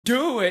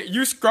Do it.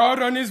 You scrolled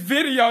on this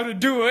video to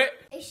do it.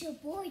 It's your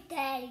boy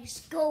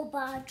Daddy's Go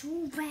by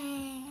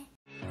Joovier.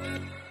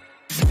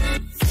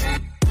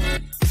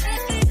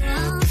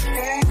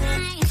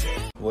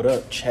 What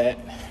up, chat?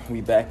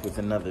 We back with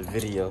another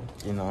video.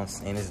 You know what I'm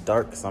saying? It's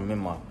dark because I'm in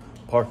my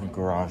parking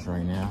garage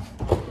right now.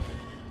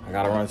 I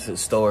gotta run to the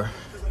store.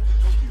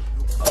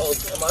 Oh,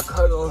 damn, my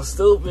car going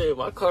stupid.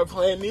 My car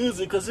playing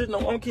music because it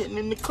know I'm getting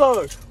in the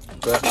car.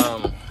 But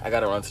I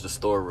gotta run to the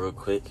store real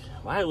quick.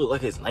 Why it look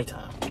like it's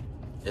nighttime?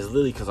 It's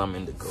literally because I'm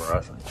in the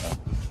garage right now.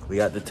 We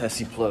got the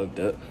Tessie plugged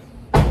up.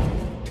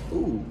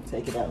 Ooh,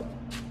 take it out.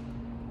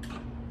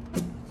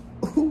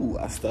 Ooh,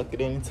 I stuck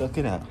it in and took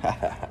it out.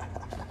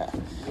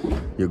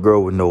 Your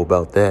girl would know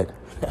about that.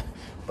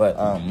 But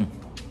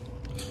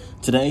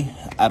today,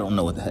 I don't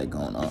know what the heck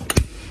going on.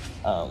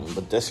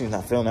 But Destiny's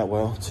not feeling that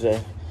well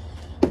today.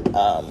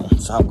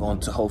 So I'm going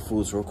to Whole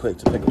Foods real quick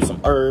to pick up some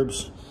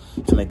herbs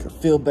to make her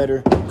feel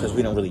better, because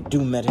we don't really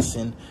do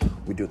medicine.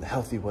 We do it the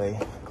healthy way,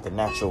 the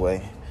natural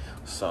way.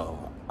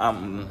 So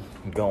I'm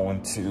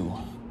going to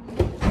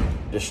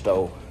the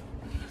store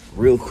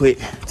real quick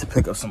to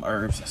pick up some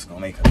herbs that's gonna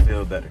make her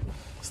feel better.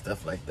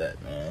 Stuff like that,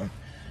 man.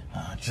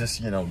 Just,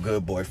 you know,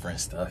 good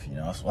boyfriend stuff. You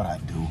know, that's what I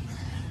do.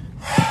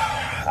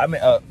 I've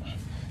been up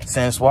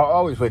since, well, I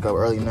always wake up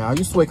early now. I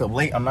used to wake up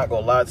late, I'm not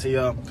gonna lie to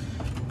y'all.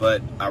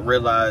 But I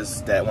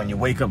realized that when you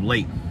wake up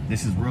late,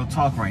 this is real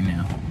talk right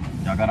now.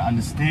 Y'all gotta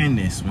understand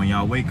this. When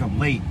y'all wake up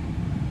late,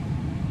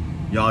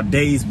 y'all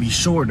days be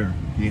shorter.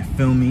 You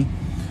feel me?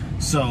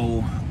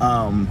 So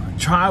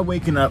try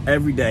waking up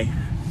every day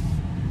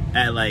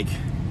at like,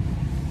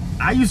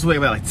 I used to wake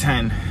up at like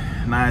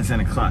 9, 10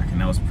 o'clock,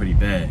 and that was pretty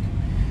bad.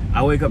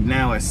 I wake up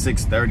now at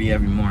 6:30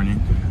 every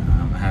morning.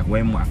 I have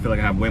way more, I feel like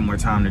I have way more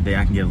time today.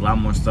 I can get a lot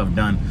more stuff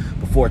done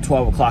before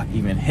 12 o'clock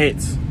even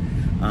hits.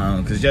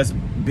 Cause just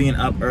being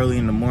up early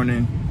in the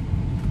morning,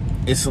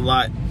 it's a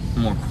lot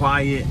more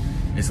quiet.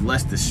 It's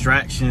less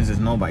distractions. There's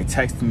nobody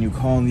texting you,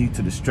 calling you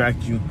to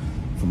distract you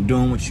from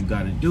doing what you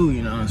gotta do,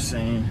 you know what I'm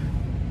saying?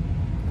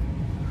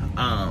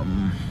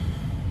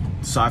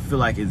 So I feel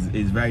like it's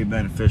very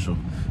beneficial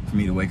for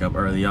me to wake up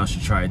early. Y'all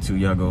should try it too.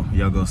 Y'all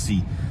go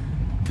see.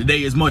 The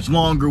day is much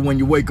longer when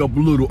you wake up a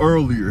little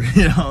earlier.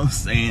 You know what I'm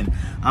saying?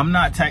 I'm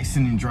not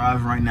texting and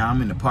driving right now.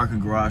 I'm in the parking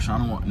garage. I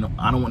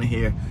don't want to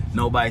hear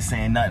nobody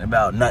saying nothing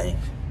about nothing.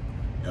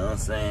 You know what I'm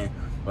saying?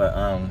 But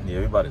yeah,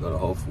 we about to go to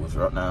Whole Foods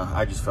right now.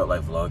 I just felt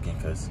like vlogging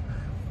because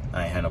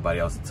I ain't had nobody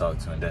else to talk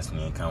to, and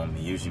Destiny ain't come with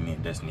me. Usually me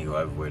and Destiny go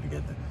everywhere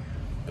together,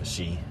 but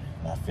she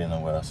not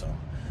feeling well, so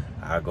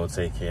I'll go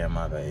take care of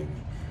my baby.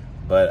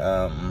 But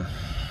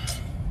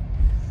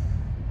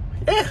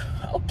yeah,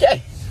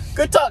 okay.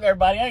 Good talk,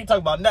 everybody. I ain't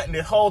talking about nothing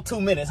this whole 2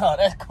 minutes, huh?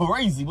 That's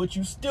crazy, but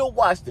you still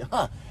watched it,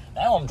 huh?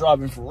 Now I'm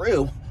driving for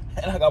real.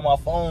 And I got my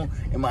phone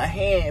in my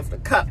hand. If the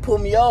cop pull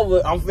me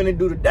over, I'm finna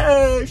do the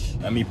dash.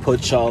 Let me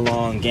put y'all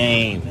on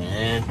game,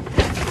 man.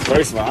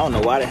 First of all, I don't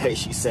know why the heck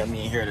she sent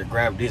me in here to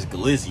grab this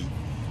glizzy.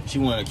 She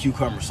wanted a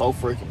cucumber so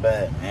freaking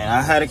bad, man.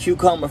 I had a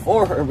cucumber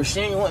for her, but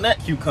she ain't want that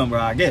cucumber,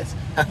 I guess.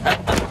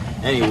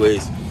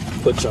 Anyways,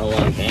 put y'all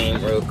on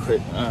game real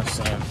quick. You know what I'm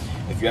saying?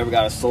 If you ever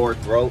got a sore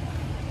throat,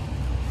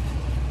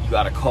 you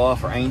got a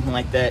cough or anything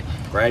like that,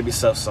 grab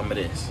yourself some of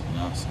this. You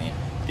know what I'm saying?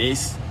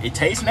 This, it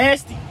tastes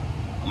nasty.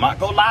 I'm not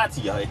gonna lie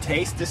to y'all, it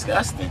tastes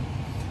disgusting,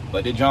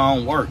 but it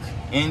don't work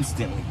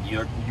instantly.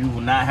 You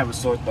will not have a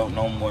sore throat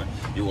no more.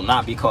 You will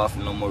not be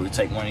coughing no more. You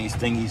take one of these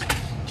thingies,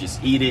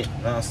 just eat it.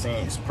 You know what I'm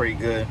saying? It's pretty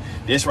good.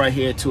 This right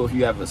here too, if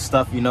you have a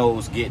stuffy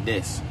nose, get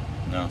this.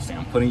 You know what I'm saying?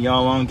 I'm putting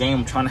y'all on game.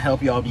 I'm trying to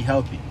help y'all be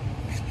healthy.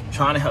 I'm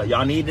trying to help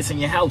y'all. Need this in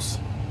your house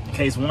in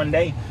case one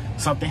day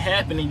something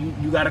happened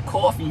and you got a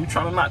cough and you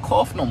trying to not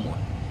cough no more.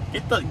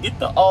 Get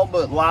the all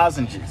but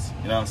lozenges.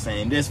 You know what I'm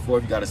saying? This for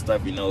if you got a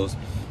stuffy nose.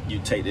 You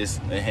take this,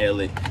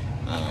 inhale it.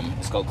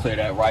 It's gonna clear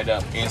that right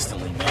up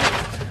instantly,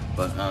 man.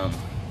 But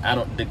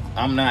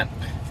I'm not.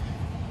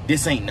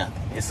 This ain't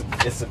nothing. It's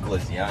a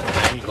glizzy.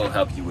 I ain't gonna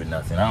help you with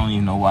nothing. I don't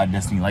even know why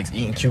Destiny likes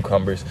eating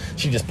cucumbers.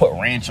 She just put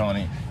ranch on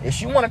it. If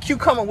she want a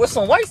cucumber with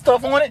some white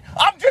stuff on it,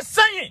 I'm just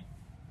saying.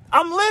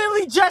 I'm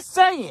literally just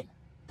saying.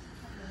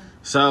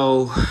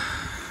 So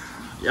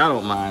y'all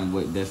don't mind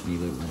what Destiny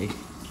looks like.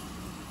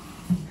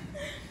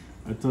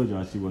 I told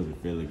y'all she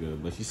wasn't feeling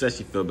good, but she said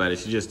she feel better.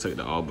 She just took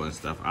the Auburn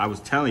stuff. I was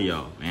telling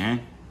y'all, man.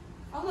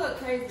 I look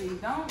crazy.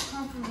 Don't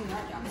come for me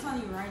right now. I'm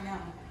telling you right now.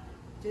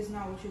 Just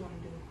not what you want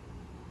to do.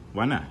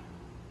 Why not?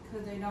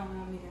 Because they don't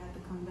want me to have to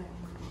come back.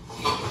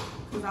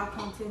 Because I'll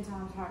come 10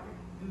 times harder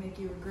and make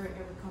you regret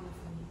ever coming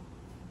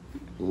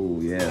for me. Ooh,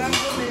 yeah. I'm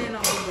zooming in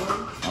on you,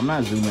 boy. I'm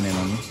not zooming in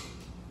on you.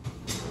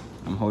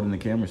 I'm holding the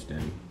camera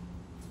steady.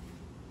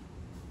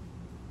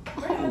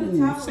 Where the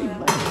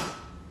towel at?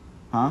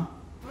 Huh?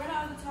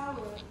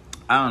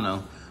 I don't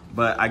know,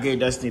 but I gave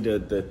Destiny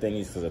the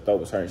thingies because her throat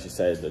was hurting. She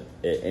said that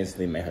it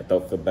instantly made her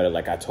throat feel better,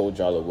 like I told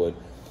y'all it would.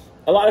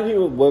 A lot of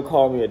people would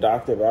call me a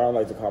doctor, but I don't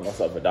like to call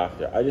myself a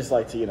doctor. I just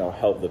like to, you know,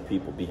 help the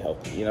people be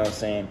healthy. You know what I'm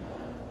saying?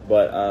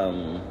 But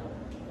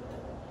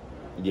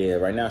yeah,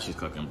 right now she's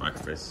cooking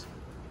breakfast.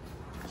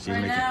 She's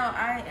right making... now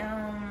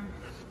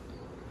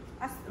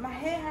My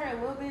head hurt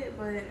a little bit,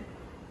 but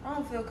I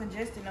don't feel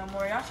congested no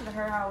more. Y'all should have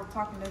heard how I was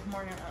talking this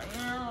morning.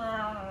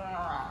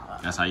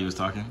 That's how you was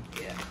talking?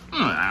 Yeah.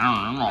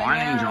 I don't know.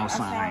 I ain't your I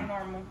sound sign.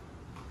 normal.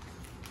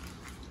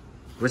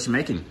 What you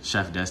making,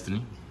 Chef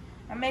Destiny?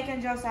 I'm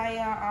making Josiah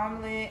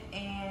omelet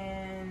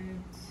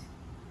and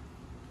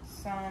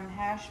some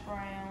hash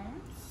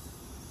browns.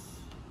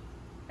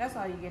 That's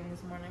all you getting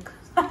this morning.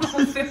 I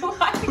don't feel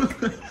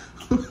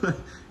like.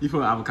 You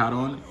put avocado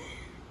on it?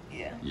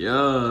 Yeah.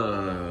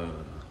 Yeah.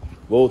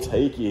 We'll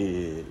take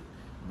it.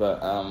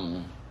 But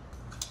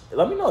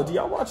let me know, do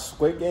y'all watch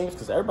Squid Games?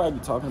 Because everybody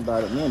be talking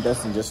about it. Me and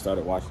Dustin just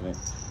started watching it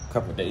a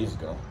couple of days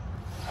ago.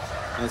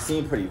 And it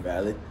seemed pretty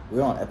valid.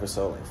 We're on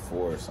episode like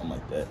 4 or something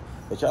like that.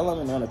 But y'all let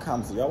me know in the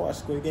comments, do y'all watch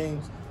Squid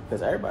Games?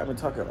 Because everybody been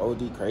talking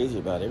OD crazy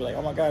about it. They be like,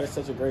 oh my God, it's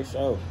such a great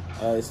show.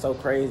 It's so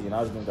crazy. And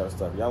all this other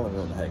stuff. Y'all let me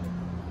know what the heck.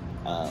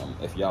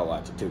 If y'all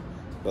watch it too.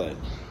 But,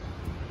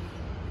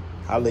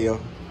 hi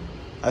Leo.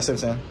 Hi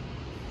Simpson.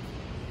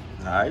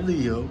 Hi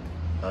Leo.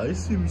 Hi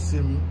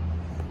Simmy.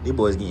 These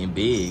boys getting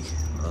big.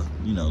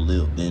 You know,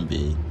 little been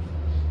big.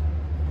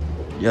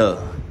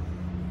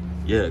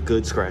 Yeah,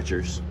 good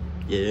scratchers.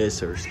 Yeah,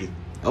 Sirski.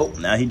 Oh,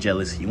 now he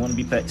jealous. He want to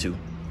be pet too.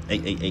 Hey,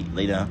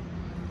 lay down.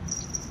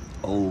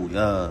 Oh,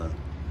 yeah.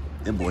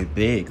 That boy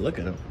big. Look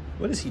at him.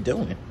 What is he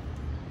doing?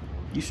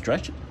 You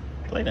stretching?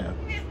 Lay down.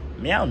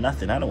 Meow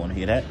nothing. I don't want to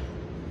hear that.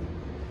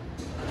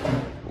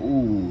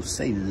 Ooh,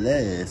 say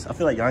less. I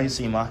feel like y'all ain't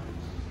seen my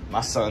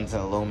sons in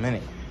a little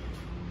minute.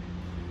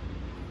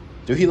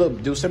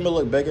 Do Simba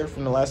look bigger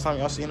from the last time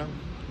y'all seen him?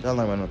 Y'all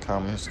let me know in the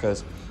comments,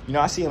 because, you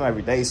know, I see him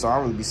every day, so I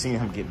don't really be seeing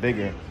him get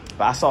bigger.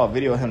 But I saw a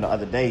video of him the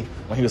other day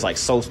when he was like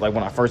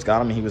when I first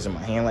got him and he was in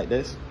my hand like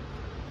this.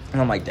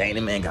 And I'm like, dang,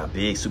 that man got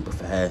big super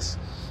fast.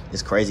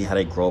 It's crazy how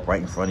they grow up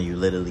right in front of you,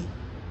 literally.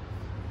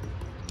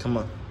 Come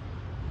on.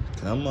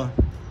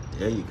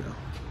 There you go.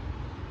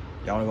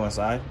 Y'all wanna go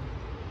inside?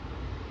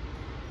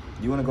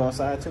 You wanna go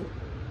inside too?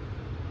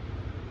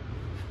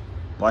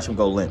 Watch him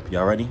go limp.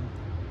 Y'all ready?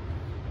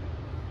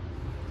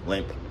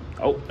 Limp.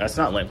 Oh, that's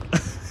not limp.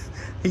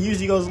 He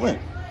usually goes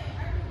limp.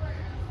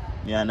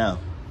 Yeah, I know.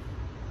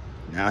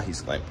 Now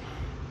he's limp.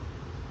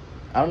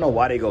 I don't know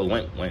why they go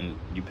limp when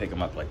you pick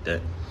them up like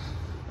that.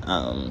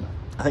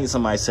 I think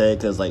somebody said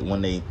because like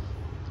when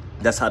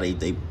that's how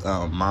they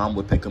mom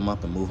would pick them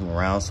up and move them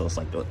around. So it's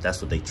like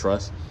that's what they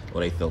trust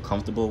or they feel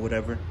comfortable or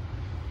whatever.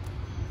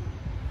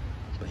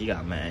 But he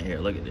got mad here.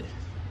 Look at this.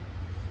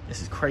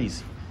 This is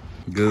crazy.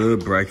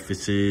 Good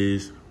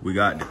breakfasts. We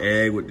got the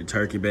egg with the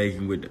turkey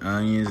bacon with the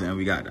onions, and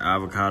we got the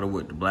avocado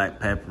with the black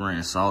pepper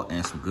and salt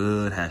and some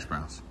good hash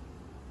browns.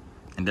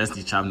 And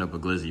Dusty's chopping up a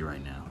glizzy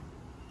right now.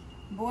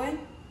 Boy.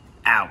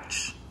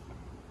 Ouch.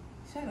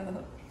 Shut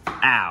up.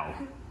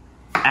 Ow.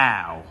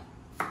 Ow.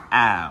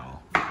 Ow.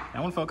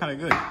 That one felt kind of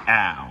good.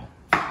 Ow.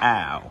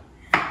 Ow.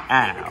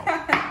 Ow.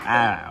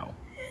 Ow.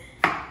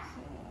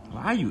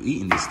 Why are you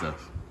eating this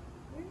stuff?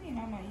 What do you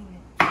mean I'm not eating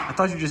it? I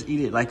thought you just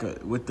eat it like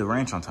with the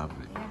ranch on top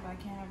of it. Yeah, but I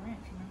can't have ranch,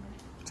 remember?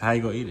 So how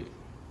you gonna eat it?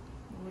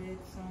 With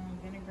some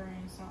vinegar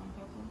and salt and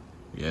pepper.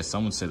 Yeah,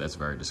 someone said that's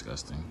very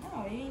disgusting.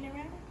 No, you ain't never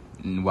had it?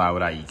 Why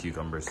would I eat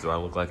cucumbers? Do I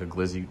look like a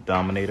glizzy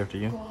dominator to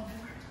you?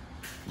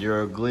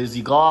 You're a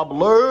glizzy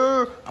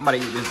gobbler. I'm about to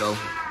eat this though.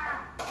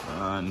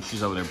 And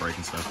she's over there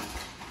breaking stuff.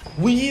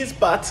 We is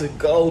about to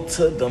go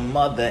to the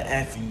mother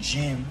effing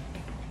gym.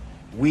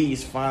 We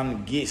is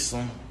finna get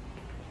some.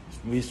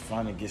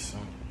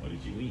 What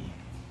did you eat?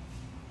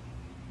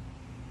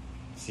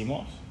 Sea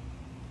moss?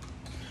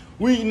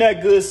 We eating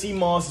that good sea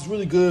moss. It's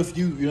really good for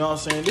you. You know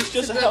what I'm saying? It's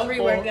just a good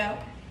pre-workout.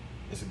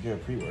 It's a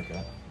good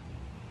pre-workout.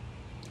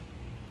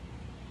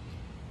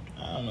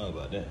 I don't know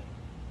about that.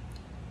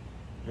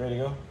 You ready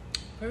to go?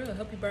 For real,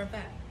 help you burn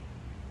fat.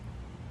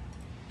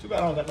 Too bad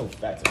I don't got no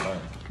fat to burn.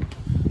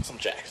 Some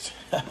jacks.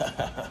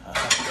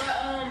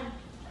 But,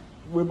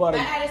 We're about to...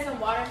 I added some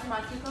water to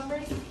my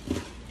cucumbers.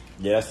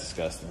 Yeah, that's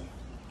disgusting.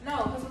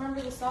 No, because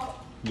remember the salt?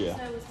 Yeah. You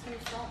said it was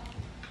too salt.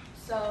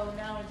 So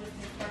now it just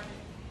tastes perfect.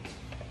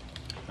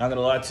 Not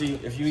gonna lie to you,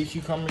 if you eat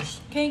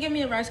cucumbers... Can you give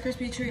me a Rice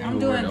Krispie treat? I'm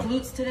doing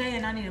glutes today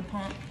and I need a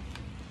pump.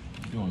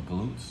 You doing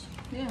glutes?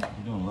 Yeah.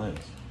 You doing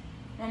legs?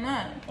 I'm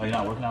not. Oh, you're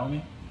not working out with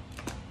me?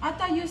 I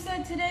thought you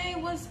said today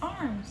was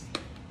arms.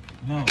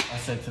 No, I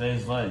said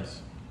today's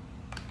legs.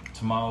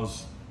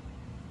 Tomorrow's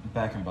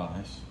back and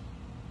buys.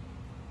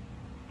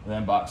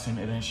 Then boxing,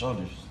 and then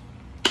shoulders.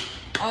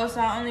 Oh, so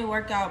I only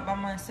work out by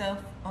myself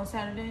on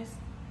Saturdays?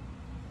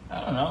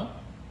 I don't know.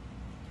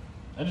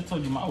 I just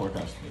told you my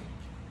workout split.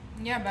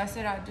 Yeah, but I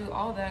said I'd do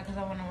all that because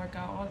I want to work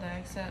out all day,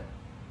 except...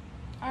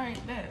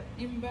 Alright, bet.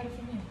 Even better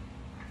for me.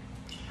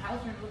 I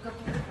was going to look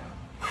up the workout.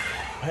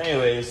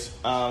 Anyways,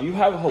 you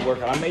have a whole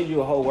workout. I made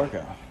you a whole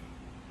workout.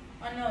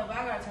 I know, but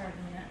I got tired of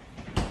doing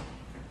that.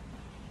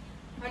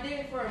 I did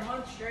it for a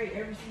month straight,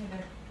 every single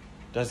day.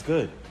 That's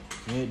good.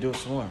 You need to do it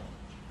some more.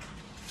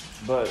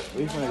 But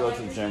we're gonna go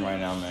to the gym right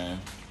now, man.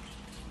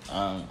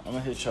 I'm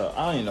gonna hit y'all.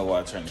 I don't even know why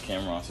I turned the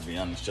camera on, to be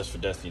honest, just for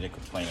Destiny to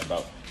complain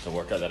about the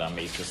workout that I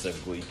made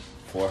specifically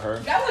for her,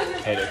 That was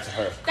just, cater to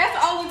her.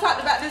 that's all we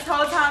talked about this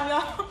whole time,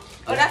 y'all.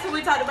 Oh, that's what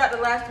we talked about the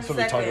last 2 That's seconds. what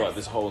we talked about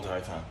this whole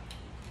entire time.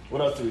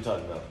 What else did we talk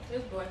about?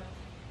 This boy.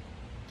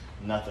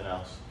 Nothing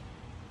else.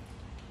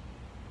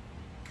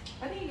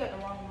 I think you got the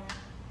wrong one.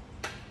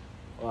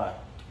 Why?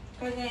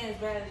 Because it ain't as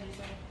bad as you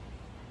say.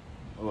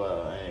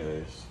 Well,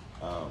 anyways,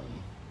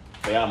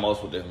 they got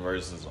multiple different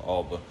versions of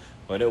all,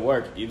 but it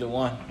worked. Either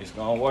one, it's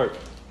gonna work.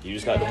 You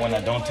just got the one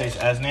that don't taste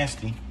as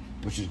nasty,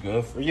 which is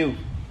good for you.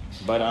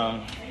 But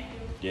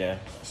yeah.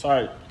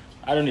 Sorry,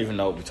 I don't even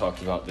know what we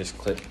talked about this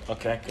clip.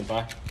 Okay,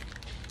 goodbye.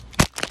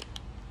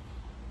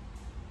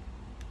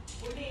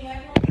 What do you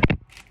have?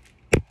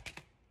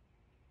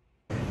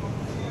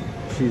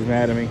 She's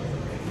mad at me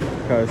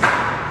because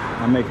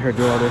I'm making her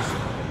do all this,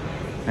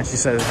 and she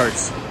says it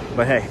hurts.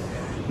 But hey,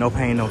 no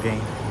pain, no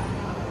gain.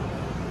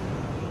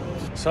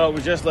 So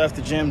we just left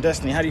the gym.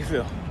 Destiny, how do you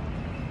feel?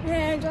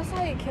 Man, just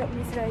how you kept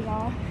me today,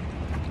 y'all.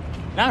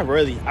 Not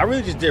really. I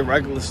really just did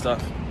regular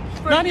stuff.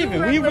 Not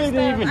even. We really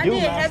didn't even do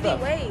that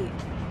stuff. Weight.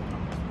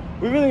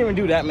 We really didn't even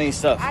do that many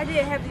stuff. I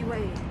did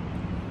heavyweight.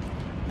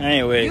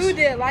 Anyways. You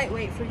did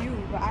lightweight for you,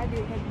 but I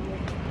did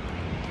heavyweight.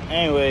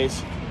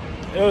 Anyways,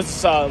 it was a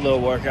solid little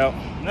workout.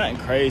 Nothing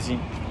crazy.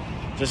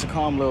 Just a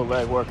calm little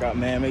leg workout,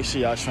 man. Make sure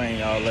y'all train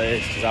y'all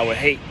legs, because I would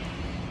hate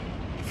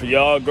for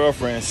y'all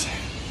girlfriends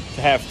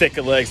to have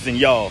thicker legs than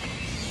y'all.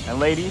 And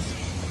ladies,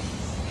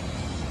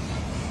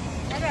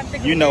 I got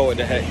thicker you know legs what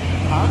the heck. than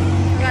Huh?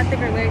 you. I got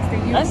thicker legs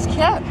than you. That's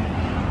cap.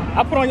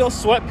 I put on your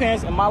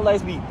sweatpants and my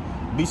legs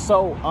be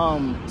so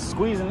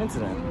squeezing into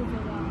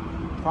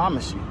them.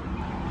 Promise you.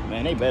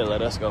 Man, they better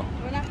let us go.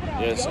 When I put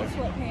on Yes, your sir.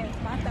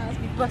 sweatpants, my thighs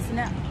be busting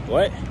out.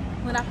 What?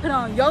 When I put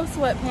on your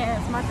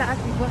sweatpants, my thighs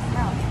be busting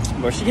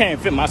out. Well, she can't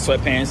fit my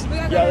sweatpants. We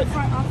gotta go to the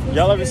front office.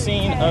 Y'all ever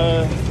seen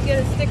get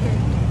a sticker.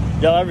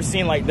 y'all ever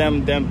seen like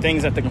them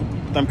things that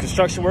them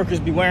construction workers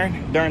be wearing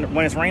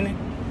when it's raining?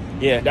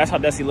 Yeah, that's how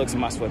Desi looks in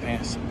my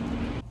sweatpants.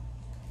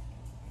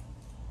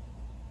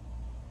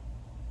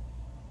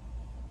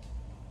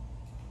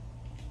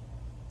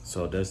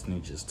 So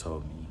Destiny just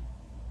told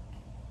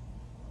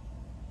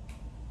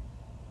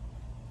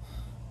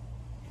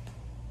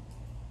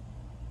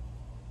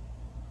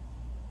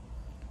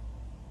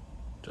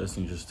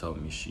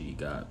me she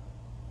got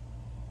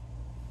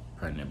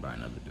pregnant by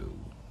another dude.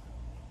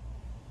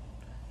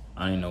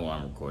 I don't even know why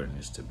I'm recording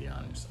this, to be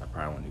honest. I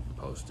probably won't even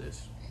post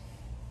this.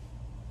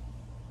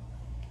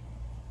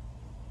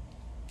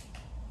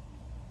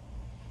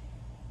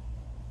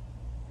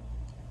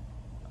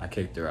 I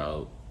kicked her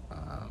out.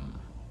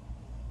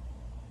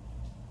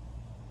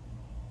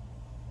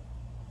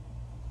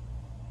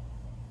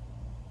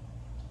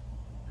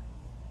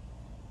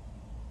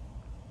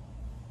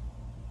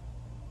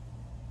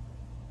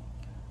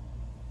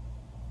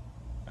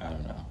 I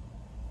don't know.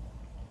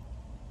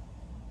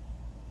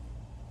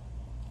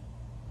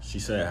 She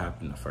said it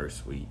happened the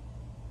first week.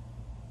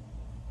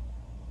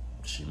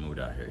 She moved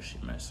out here, she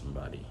met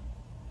somebody,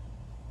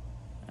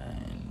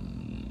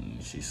 and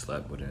she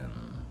slept with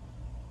him.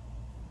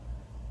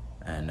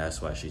 And that's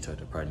why she took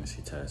the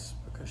pregnancy test,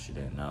 because she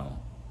didn't know.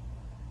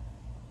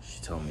 She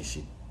told me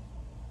she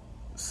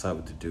slept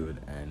with the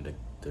dude, and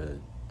the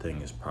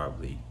thing is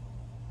probably,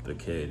 the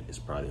kid is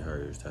probably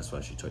hers. That's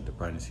why she took the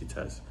pregnancy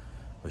test.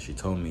 But she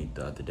told me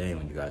the other day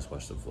when you guys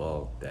watched the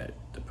vlog that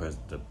the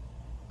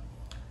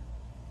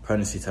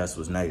pregnancy test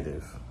was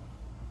negative.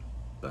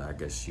 But I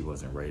guess she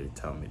wasn't ready to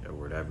tell me or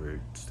whatever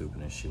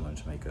stupidness she wanted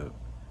to make up.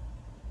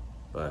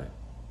 But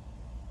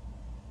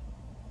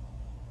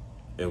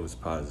it was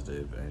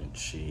positive, and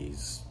she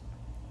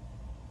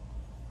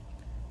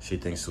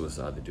thinks it was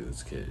the other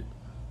dude's kid.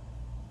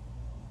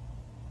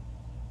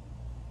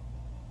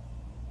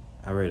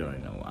 I really don't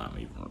even know why I'm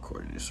even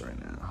recording this right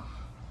now.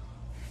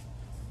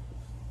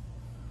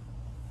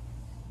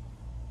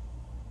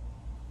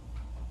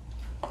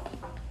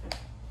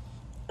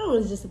 It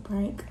was just a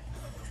prank.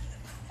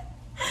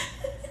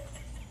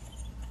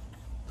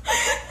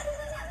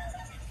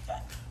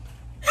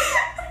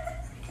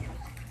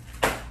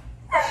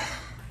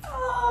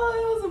 Oh,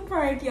 it was a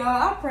prank, y'all.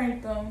 I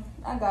pranked him.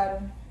 I got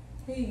him.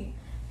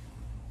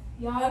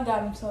 Y'all, I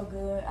got him so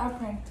good. I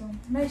pranked him.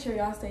 Make sure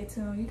y'all stay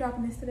tuned. You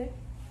dropping this today?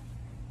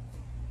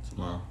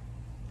 Tomorrow.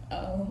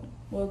 Oh,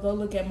 well, go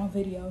look at my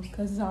video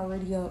because it's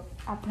already up.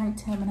 I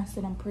pranked him and I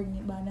said I'm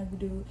pregnant by another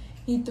dude.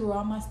 He threw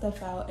all my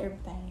stuff out,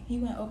 everything. He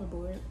went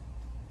overboard.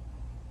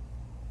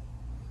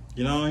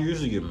 You know, I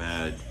usually get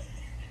mad.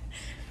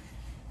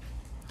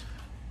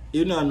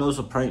 Even though I know it's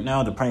a prank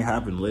now, the prank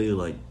happened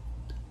literally like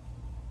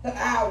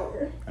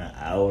An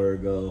hour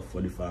ago,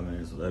 45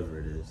 minutes, whatever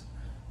it is.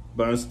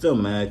 But I'm still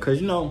mad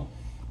because, you know,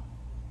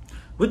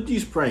 with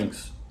these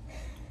pranks,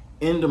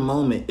 in the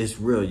moment, it's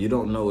real. You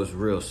don't know it's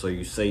real, so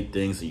you say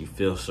things and you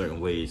feel certain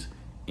ways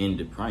in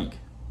the prank.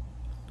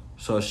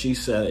 So she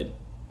said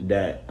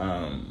that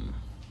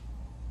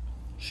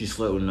she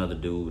slept with another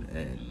dude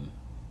and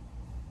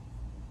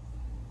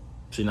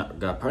she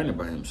got pregnant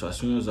by him. So as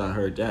soon as I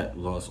heard that,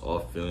 lost all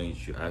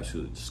feelings. You're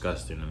absolutely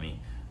disgusting to me.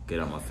 Get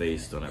out my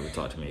face. Don't ever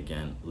talk to me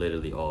again.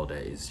 Literally all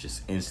day. It's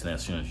just instant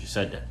as soon as you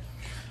said that.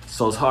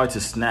 So it's hard to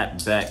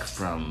snap back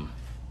from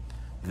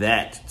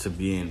that to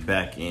being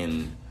back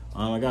in,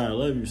 oh my God, I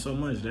love you so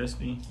much,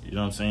 Destiny. You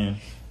know what I'm saying?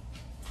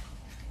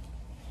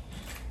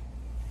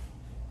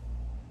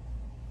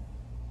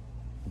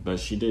 But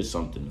she did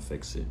something to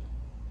fix it.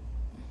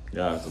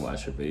 Y'all have to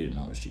watch her video to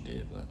know what she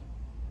did, but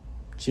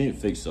she didn't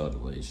fix it all the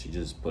way. She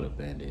just put a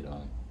Band-Aid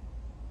on.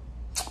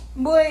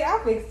 Boy,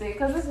 I fixed it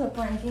because it's a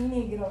prank. You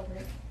need to get over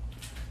it.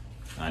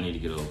 I need to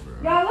get over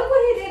her. Y'all, look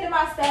what he did to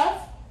my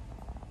stuff.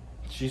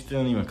 She still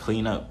didn't even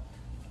clean up.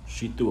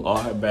 She threw all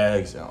her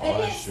bags and all And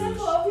her then shoes.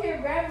 Simple over here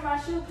grabbing my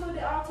shoe, put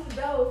it onto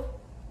the door.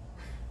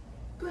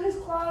 Put his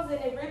claws in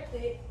it, ripped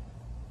it.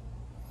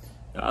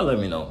 Y'all let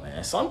me know,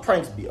 man. Some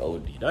pranks be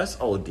OD. That's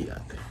OD, I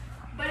think.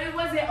 But it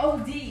wasn't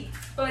OD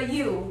for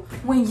you.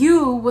 When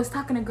you was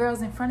talking to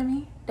girls in front of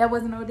me, that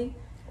wasn't OD?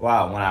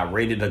 Wow, when I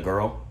rated a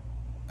girl,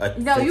 a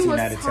No, you 15 was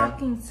out of 10.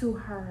 talking to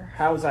her.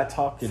 How was I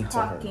talking to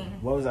her?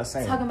 What was I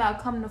saying? Talking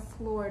about coming to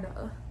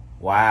Florida.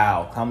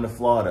 Wow, come to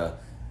Florida.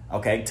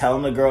 Okay,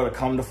 telling the girl to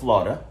come to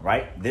Florida,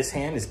 right? This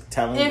hand is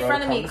telling the In girl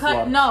front to of come me. to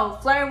Florida. No,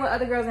 flirting with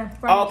other girls in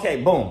front of me.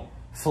 Okay, boom.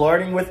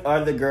 Flirting with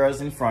other girls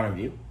in front of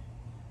you.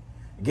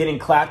 Getting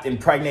clapped,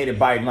 impregnated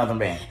by another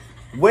man.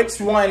 Which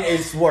one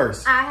is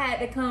worse? I had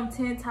to come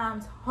 10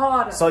 times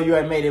harder. So you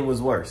admit it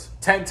was worse.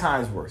 10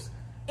 times worse.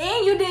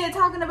 And you did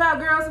talking about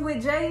girls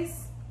with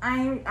Jace.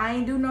 I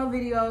ain't do no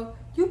video.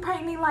 You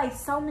pranked me like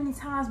so many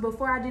times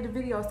before I did the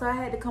video, so I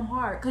had to come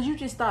hard. Because you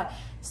just thought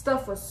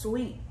stuff was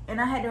sweet.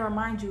 And I had to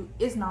remind you,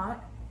 it's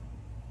not.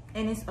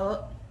 And it's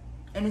up.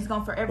 And it's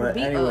going to forever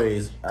be up.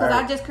 Because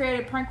I just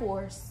created prank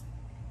wars.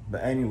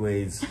 But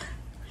anyways,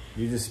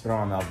 you just spit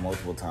on my mouth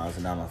multiple times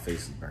and now my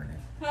face is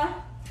burning. Huh?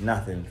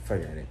 Nothing,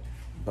 forget it.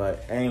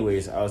 But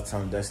anyways, I was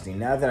telling Destiny,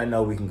 now that I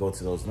know we can go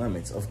to those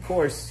limits, of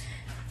course,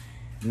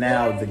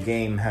 now the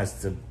game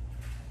has to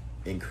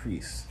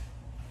increase.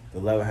 The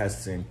level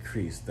has to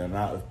increase. The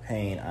amount of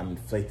pain I'm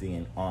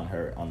inflicting on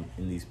her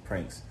in these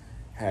pranks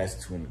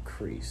has to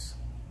increase.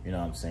 You know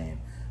what I'm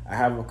saying? I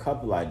have a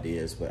couple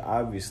ideas, but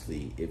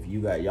obviously, if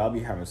y'all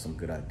be having some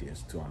good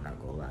ideas too, I'm not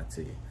gonna lie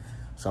to you.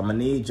 So I'm gonna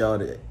need y'all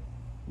to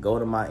go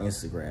to my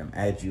Instagram,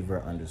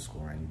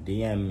 @Joovier_, and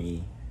DM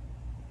me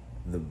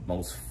the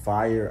most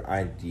fire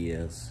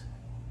ideas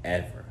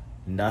ever.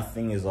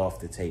 Nothing is off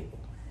the table.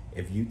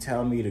 If you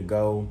tell me to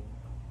go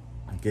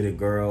get a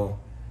girl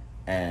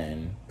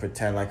and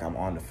pretend like I'm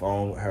on the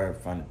phone with her in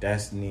front of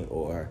Destiny,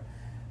 or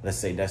let's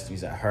say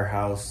Destiny's at her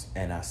house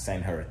and I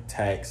send her a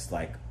text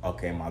like,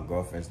 okay, my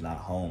girlfriend's not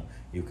home,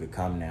 you could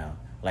come now.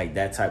 Like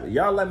that type of,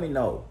 y'all let me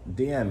know.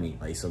 DM me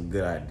like some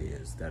good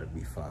ideas. That'll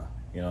be fun.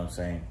 You know what I'm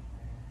saying?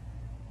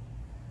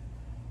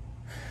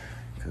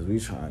 Cause we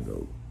trying to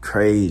go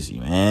crazy,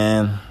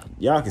 man.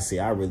 Y'all can see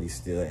I really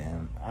still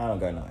am. I don't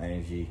got no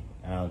energy.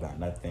 I don't got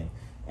nothing.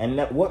 And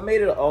what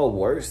made it all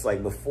worse,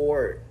 like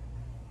before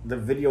the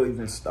video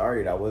even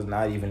started, I was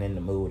not even in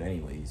the mood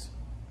anyways.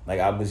 Like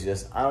I was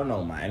just, I don't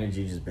know, my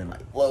energy just been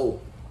like,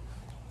 whoa.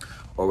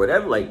 Or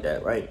whatever like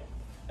that, right?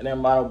 And then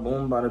bada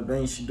boom, bada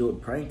bing, she do a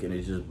prank and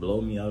it just blow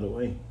me out of the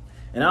way.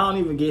 And I don't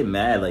even get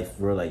mad, like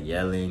for like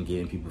yelling,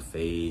 getting people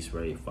face,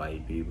 right?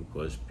 Fight people,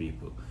 push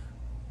people.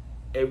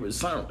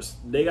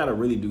 They gotta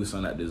really do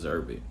something that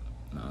deserve it.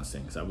 You know what I'm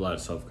saying? Because I have a lot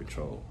of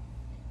self-control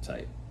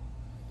type.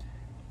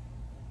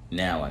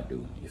 Now I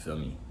do, you feel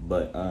me?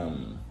 But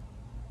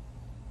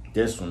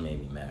this one made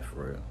me mad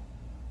for real.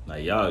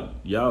 Like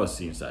y'all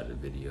see inside the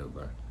video,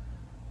 bro.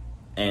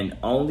 And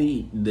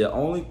the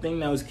only thing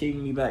that was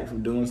keeping me back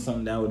from doing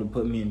something that would have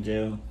put me in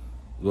jail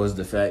was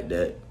the fact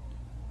that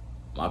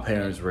my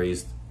parents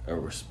raised a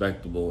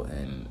respectable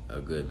and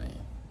a good man.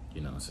 You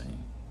know what I'm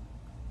saying?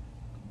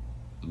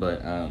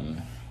 But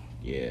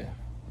yeah,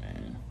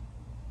 man.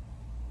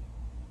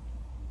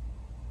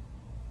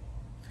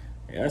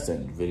 Yeah, that's the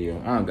video.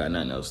 I don't got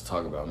nothing else to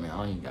talk about, man. I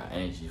don't even got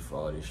energy for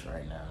all this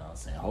right now. You know what I'm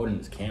saying? Holding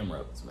this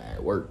camera up is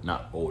mad work.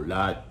 Not a whole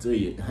lot to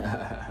you.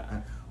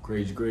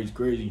 Crazy, crazy,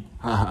 crazy.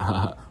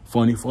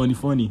 Funny, funny,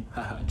 funny.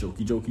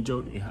 Jokey, jokey,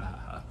 jokey.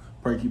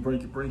 Pranky,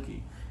 pranky,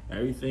 pranky.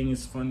 Everything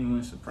is funny when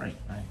it's a prank,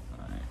 right?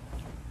 All right.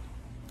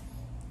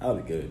 I'll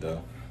be good,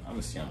 though. I'm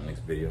going to see you on the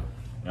next video.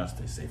 Y'all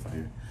stay safe out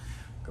here.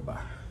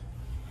 Goodbye.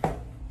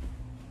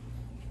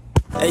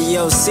 Hey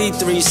yo,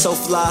 C3 so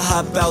fly,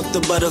 hop out the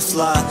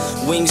butterfly.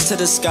 Wings to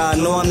the sky,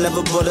 no I'm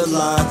never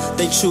borderline.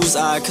 They choose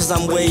I, cause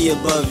I'm way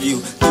above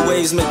you. The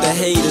waves make the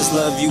haters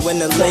love you when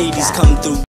the ladies come through.